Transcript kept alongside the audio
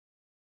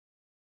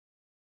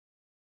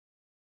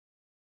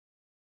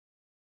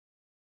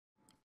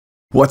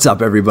What's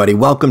up, everybody?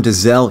 Welcome to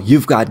Zel.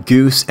 You've got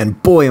Goose,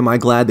 and boy, am I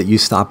glad that you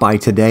stopped by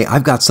today.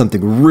 I've got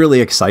something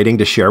really exciting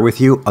to share with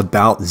you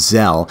about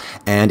Zel,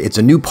 and it's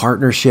a new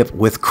partnership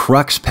with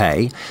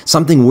CruxPay,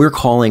 something we're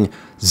calling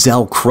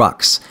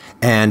ZelCrux.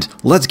 And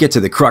let's get to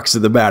the crux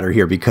of the matter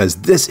here,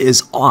 because this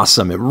is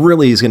awesome. It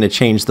really is going to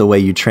change the way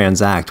you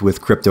transact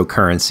with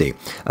cryptocurrency.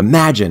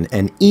 Imagine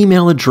an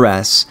email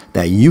address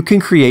that you can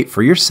create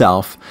for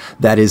yourself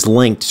that is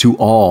linked to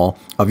all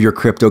of your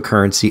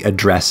cryptocurrency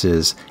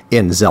addresses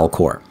in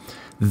ZelCrux.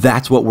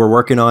 That's what we're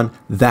working on.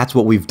 That's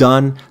what we've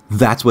done.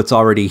 That's what's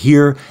already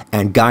here.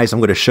 And guys, I'm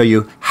going to show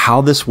you how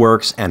this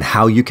works and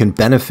how you can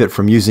benefit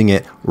from using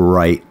it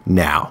right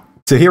now.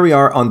 So here we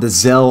are on the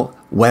Zel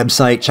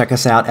website. Check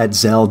us out at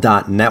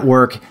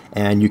zel.network,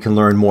 and you can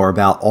learn more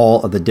about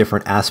all of the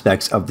different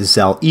aspects of the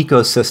Zel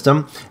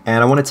ecosystem.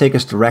 And I want to take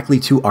us directly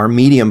to our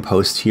Medium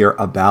post here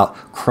about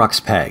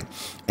CruxPay.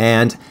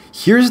 And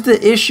here's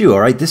the issue, all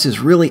right? This is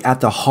really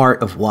at the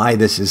heart of why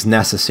this is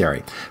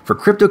necessary. For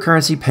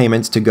cryptocurrency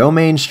payments to go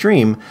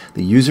mainstream,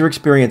 the user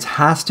experience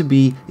has to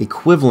be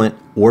equivalent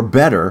or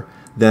better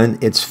than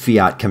its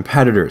fiat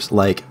competitors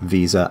like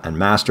Visa and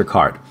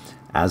MasterCard.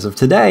 As of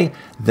today,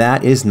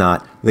 that is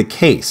not the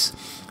case.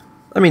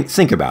 I mean,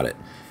 think about it.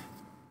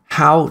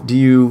 How do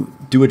you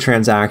do a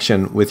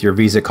transaction with your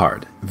Visa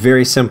card?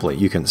 Very simply,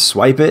 you can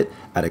swipe it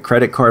at a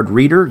credit card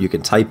reader. You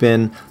can type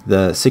in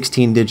the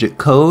 16-digit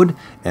code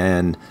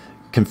and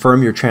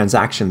confirm your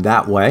transaction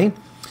that way.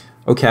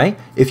 Okay,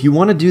 if you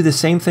want to do the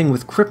same thing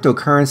with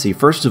cryptocurrency,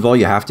 first of all,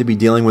 you have to be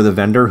dealing with a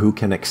vendor who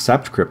can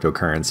accept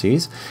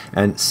cryptocurrencies.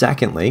 And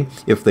secondly,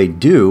 if they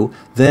do,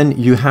 then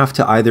you have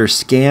to either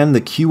scan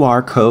the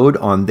QR code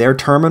on their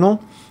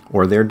terminal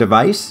or their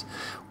device,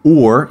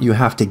 or you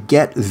have to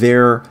get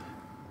their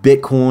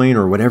Bitcoin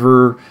or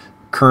whatever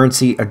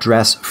currency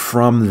address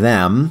from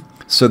them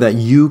so that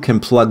you can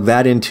plug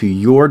that into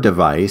your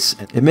device.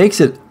 It makes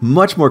it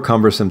much more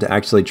cumbersome to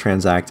actually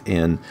transact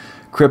in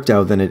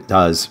crypto than it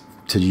does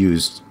to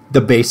use the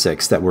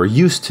basics that we're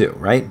used to,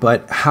 right?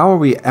 But how are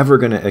we ever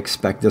going to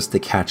expect this to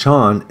catch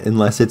on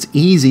unless it's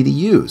easy to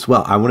use?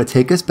 Well, I want to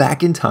take us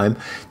back in time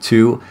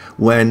to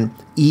when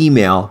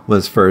email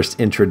was first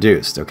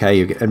introduced,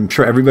 okay? I'm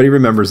sure everybody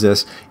remembers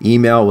this.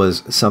 Email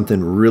was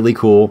something really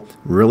cool,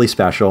 really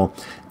special.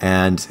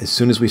 And as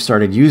soon as we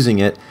started using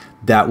it,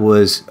 that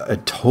was a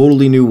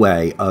totally new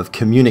way of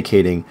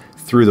communicating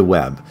through the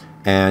web.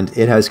 And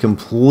it has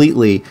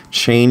completely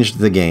changed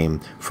the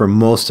game for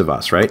most of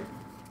us, right?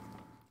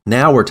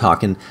 Now we're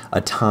talking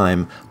a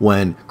time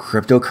when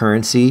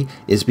cryptocurrency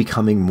is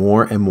becoming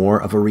more and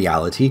more of a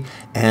reality,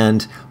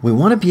 and we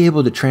want to be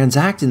able to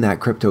transact in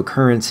that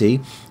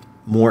cryptocurrency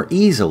more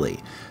easily.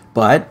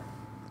 But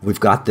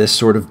we've got this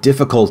sort of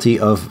difficulty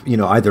of,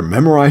 either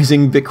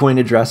memorizing Bitcoin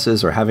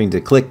addresses or having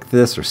to click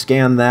this or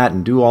scan that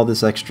and do all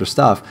this extra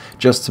stuff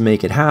just to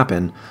make it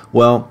happen.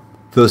 Well,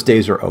 those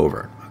days are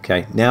over.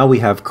 Okay, now we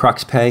have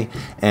CruxPay,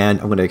 and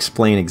I'm going to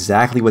explain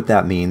exactly what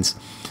that means.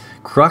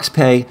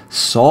 CruxPay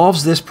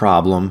solves this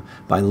problem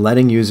by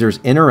letting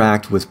users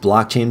interact with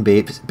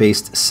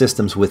blockchain-based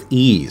systems with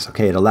ease.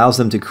 Okay, it allows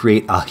them to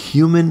create a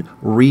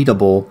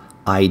human-readable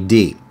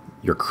ID,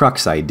 your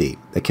Crux ID,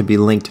 that can be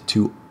linked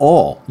to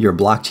all your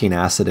blockchain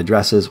asset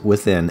addresses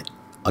within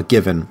a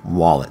given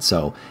wallet.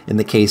 So in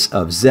the case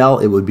of Zel,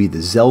 it would be the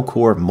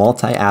ZelCrux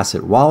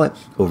multi-asset wallet,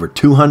 over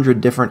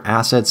 200 different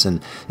assets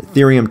and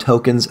Ethereum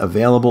tokens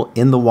available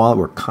in the wallet.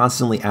 We're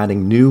constantly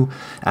adding new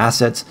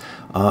assets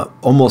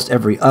almost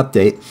every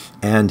update,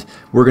 and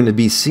we're going to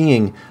be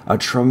seeing a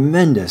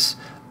tremendous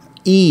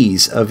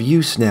ease of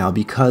use now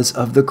because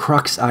of the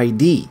Crux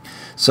ID.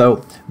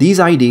 So these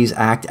IDs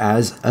act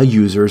as a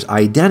user's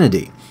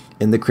identity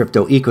in the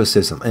crypto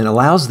ecosystem and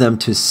allows them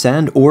to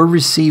send or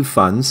receive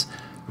funds,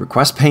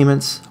 request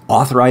payments,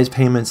 authorize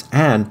payments,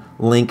 and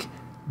link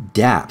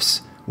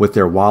dApps with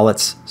their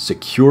wallets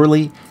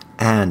securely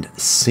and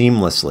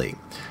seamlessly.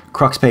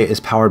 CruxPay is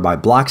powered by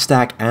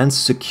Blockstack and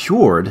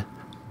secured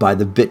by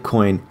the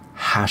Bitcoin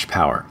hash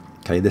power.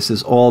 Okay, this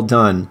is all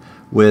done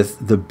with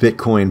the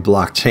Bitcoin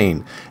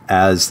blockchain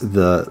as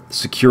the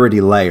security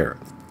layer,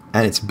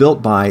 and it's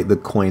built by the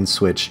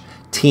CoinSwitch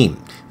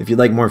team. If you'd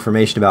like more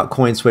information about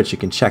CoinSwitch, you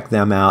can check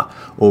them out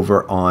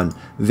over on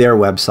their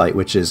website,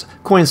 which is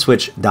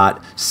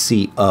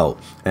coinswitch.co,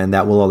 and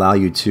that will allow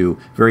you to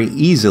very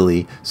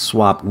easily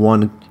swap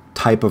one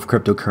type of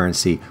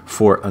cryptocurrency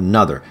for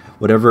another.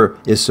 Whatever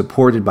is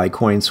supported by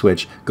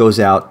CoinSwitch goes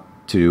out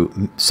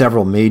to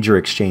several major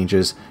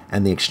exchanges,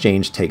 and the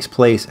exchange takes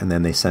place, and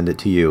then they send it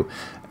to you.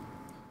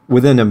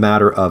 Within a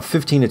matter of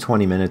 15 to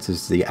 20 minutes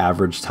is the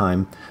average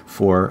time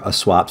for a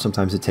swap.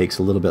 Sometimes it takes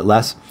a little bit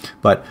less,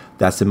 but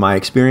that's in my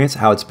experience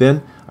how it's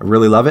been. I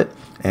really love it,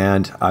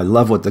 and I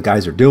love what the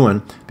guys are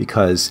doing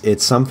because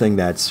it's something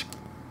that's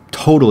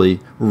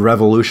totally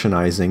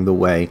revolutionizing the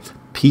way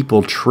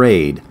people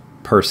trade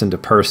person to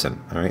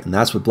person. All right, and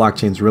that's what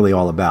blockchain's really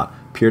all about: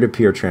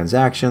 peer-to-peer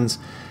transactions.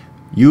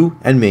 You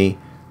and me.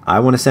 I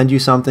want to send you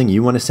something.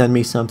 You want to send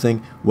me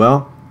something.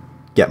 Well,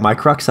 get my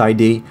Crux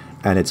ID,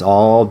 and it's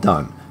all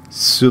done.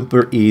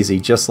 Super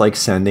easy, just like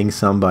sending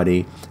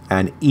somebody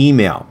an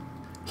email.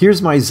 Here's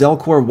my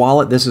ZelCrux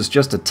wallet. This is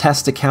just a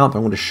test account, but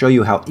I'm going to show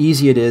you how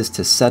easy it is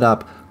to set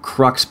up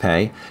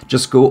CruxPay.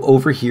 Just go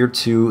over here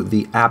to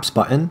the apps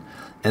button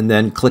and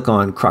then click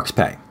on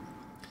CruxPay.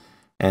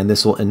 And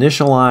this will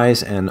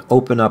initialize and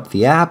open up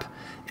the app.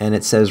 And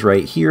it says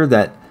right here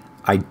that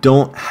I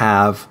don't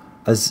have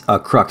a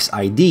Crux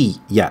ID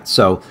yet.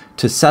 So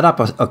to set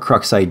up a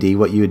Crux ID,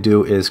 what you would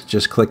do is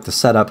just click the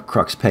Setup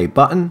CruxPay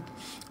button.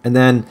 And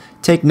then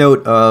take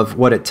note of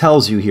what it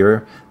tells you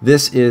here.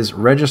 This is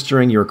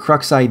registering your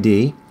Crux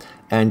ID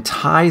and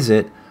ties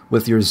it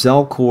with your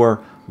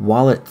ZelCrux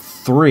Wallet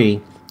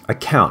 3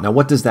 account. Now,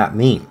 what does that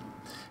mean?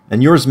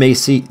 And yours may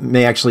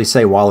actually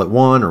say Wallet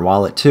 1 or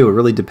Wallet 2. It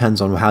really depends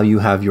on how you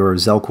have your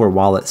ZelCrux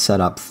wallet set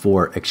up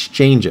for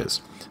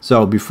exchanges.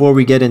 So before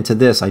we get into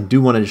this, I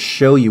do want to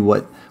show you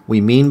what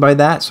we mean by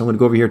that. So I'm going to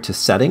go over here to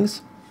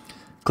Settings,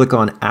 click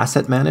on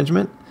Asset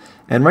Management.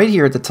 And right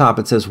here at the top,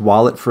 it says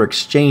Wallet for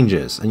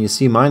Exchanges. And you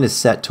see mine is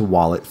set to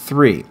Wallet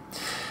 3.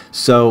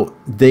 So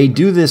they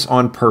do this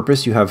on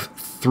purpose. You have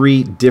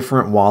 3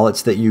 different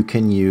wallets that you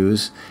can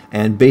use.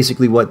 And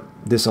basically what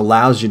this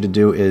allows you to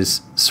do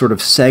is sort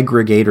of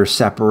segregate or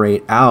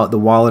separate out the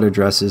wallet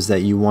addresses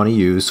that you want to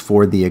use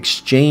for the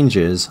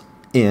exchanges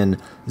in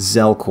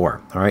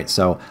ZelCrux. All right,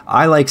 so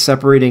I like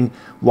separating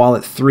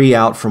Wallet 3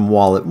 out from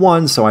Wallet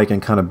 1 so I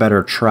can kind of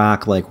better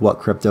track like what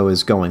crypto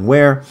is going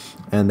where.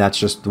 And that's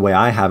just the way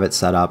I have it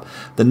set up.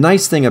 The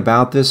nice thing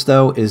about this,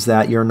 though, is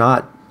that you're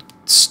not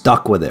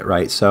stuck with it,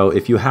 right? So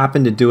if you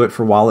happen to do it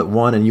for Wallet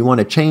 1 and you want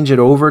to change it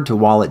over to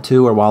Wallet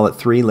 2 or Wallet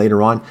 3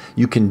 later on,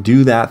 you can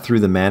do that through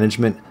the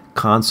management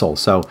console.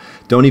 So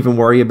don't even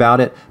worry about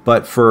it.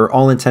 But for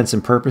all intents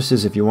and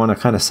purposes, if you want to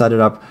kind of set it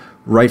up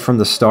right from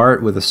the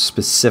start with a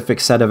specific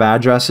set of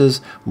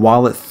addresses,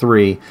 Wallet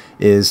 3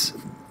 is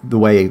the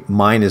way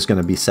mine is going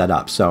to be set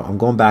up. So I'm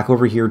going back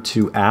over here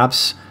to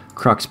Apps,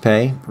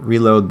 CruxPay,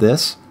 reload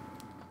this,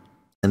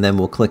 and then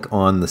we'll click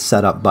on the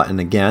setup button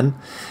again.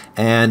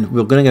 And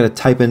we're going to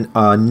type in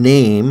a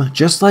name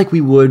just like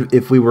we would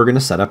if we were going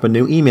to set up a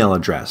new email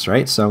address,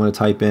 right? So I'm going to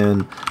type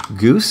in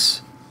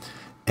Goose,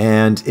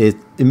 and it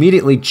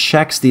immediately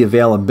checks the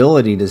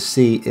availability to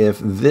see if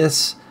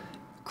this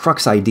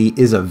Crux ID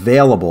is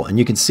available. And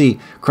you can see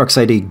Crux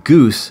ID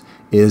Goose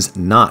is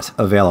not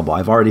available.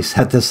 I've already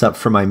set this up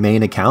for my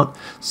main account.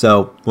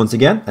 So once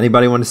again,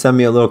 anybody want to send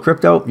me a little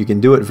crypto, you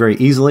can do it very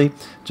easily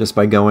just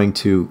by going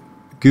to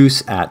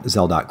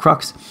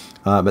goose@zel.crux.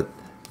 But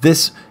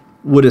this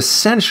would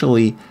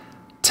essentially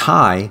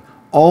tie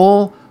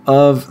all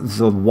of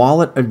the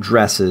wallet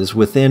addresses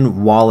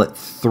within Wallet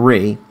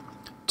 3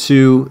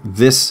 to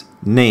this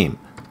name,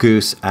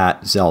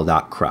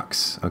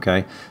 goose@zel.crux.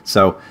 Okay,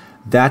 so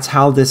that's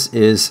how this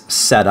is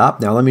set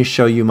up. Now let me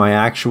show you my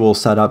actual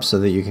setup so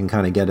that you can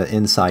kind of get an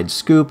inside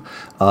scoop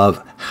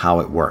of how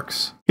it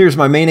works. Here's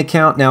my main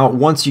account. Now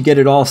once you get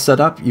it all set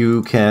up,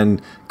 you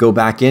can go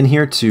back in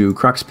here to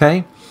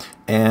CruxPay,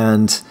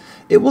 and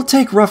it will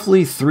take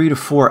roughly 3 to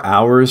 4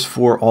 hours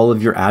for all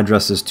of your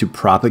addresses to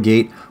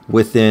propagate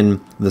within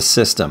the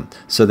system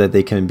so that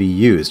they can be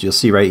used. You'll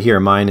see right here,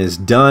 mine is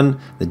done.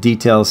 The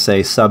details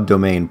say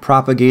subdomain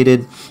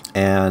propagated,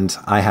 and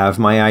I have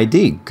my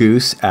ID,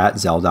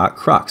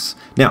 goose@zel.crux.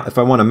 Now, if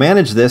I want to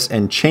manage this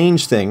and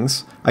change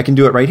things, I can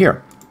do it right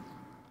here.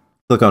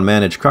 Click on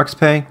Manage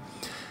CruxPay,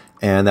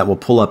 and that will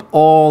pull up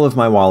all of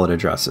my wallet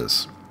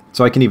addresses.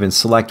 So I can even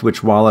select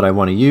which wallet I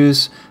want to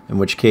use, in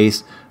which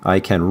case I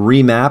can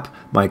remap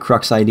my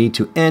Crux ID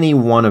to any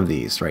one of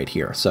these right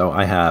here. So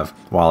I have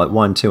Wallet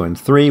 1, 2, and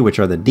 3, which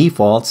are the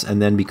defaults, and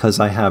then because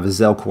I have a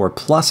ZelCrux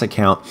Plus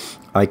account,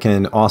 I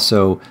can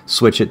also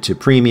switch it to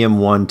Premium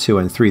 1, 2,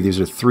 and 3. These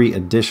are 3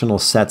 additional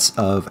sets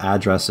of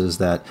addresses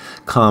that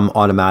come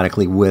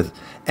automatically with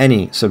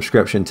any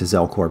subscription to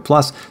ZelCrux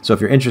Plus. So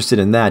if you're interested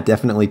in that,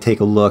 definitely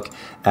take a look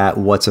at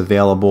what's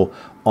available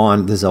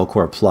on the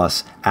ZelCrux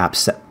Plus app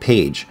set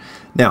page.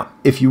 Now,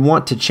 if you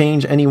want to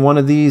change any one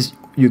of these,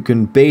 you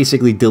can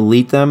basically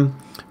delete them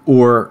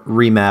or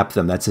remap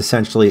them. That's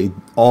essentially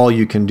all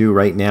you can do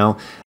right now.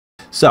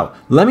 So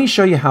let me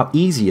show you how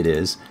easy it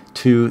is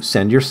to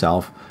send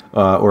yourself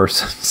or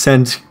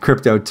send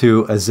crypto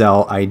to a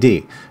Zel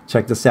ID.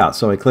 Check this out.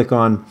 So I click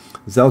on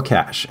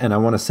ZelCash, and I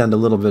want to send a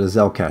little bit of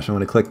ZelCash. I'm going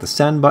to click the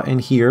send button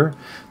here,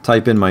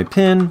 type in my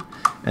PIN,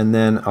 and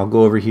then I'll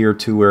go over here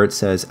to where it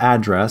says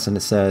address, and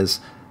it says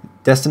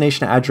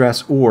destination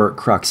address or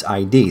Crux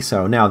ID.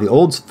 So now the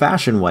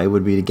old-fashioned way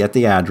would be to get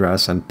the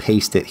address and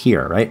paste it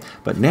here, right?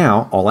 But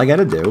now all I got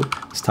to do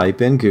is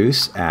type in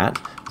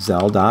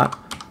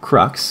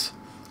goose@zel.crux,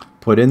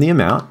 put in the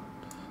amount,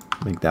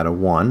 make that a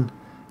 1,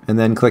 and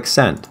then click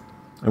send.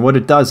 And what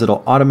it does,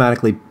 it'll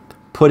automatically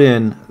put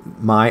in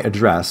my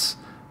address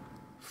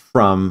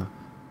from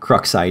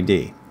Crux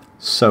ID.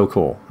 So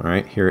cool. All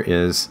right, here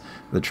is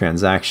the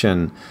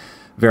transaction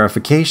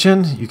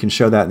verification. You can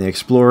show that in the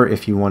Explorer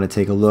if you want to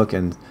take a look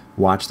and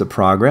watch the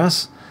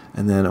progress.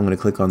 And then I'm going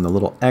to click on the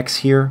little X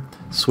here,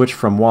 switch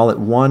from Wallet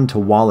 1 to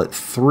Wallet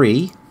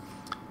 3,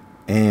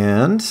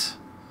 and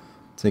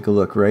take a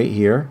look right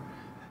here.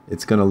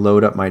 it's going to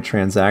load up my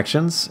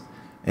transactions.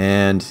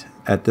 And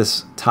at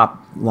this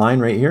top line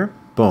right here,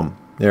 boom,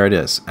 there it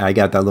is. I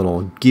got that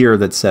little gear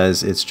that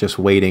says it's just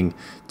waiting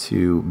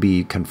to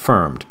be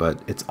confirmed, but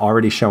it's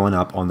already showing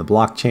up on the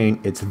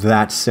blockchain. It's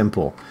that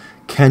simple.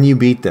 Can you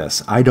beat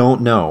this? I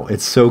don't know.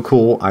 It's so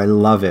cool. I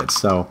love it.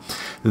 So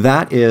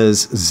that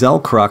is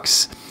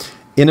ZelCrux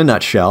in a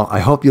nutshell. I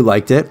hope you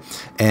liked it,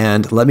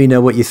 and let me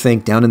know what you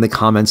think down in the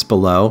comments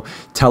below.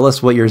 Tell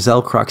us what your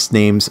ZelCrux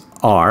names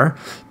are,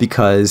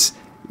 because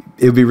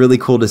it would be really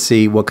cool to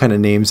see what kind of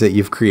names that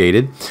you've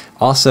created.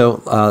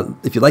 Also,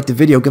 if you liked the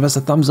video, give us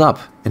a thumbs up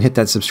and hit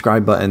that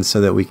subscribe button so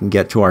that we can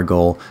get to our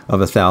goal of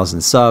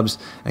 1,000 subs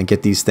and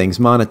get these things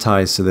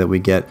monetized so that we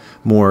get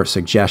more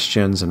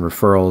suggestions and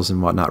referrals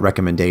and whatnot,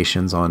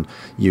 recommendations on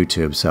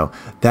YouTube. So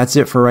that's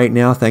it for right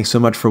now. Thanks so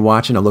much for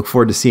watching. I look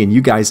forward to seeing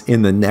you guys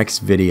in the next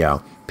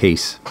video.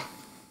 Peace.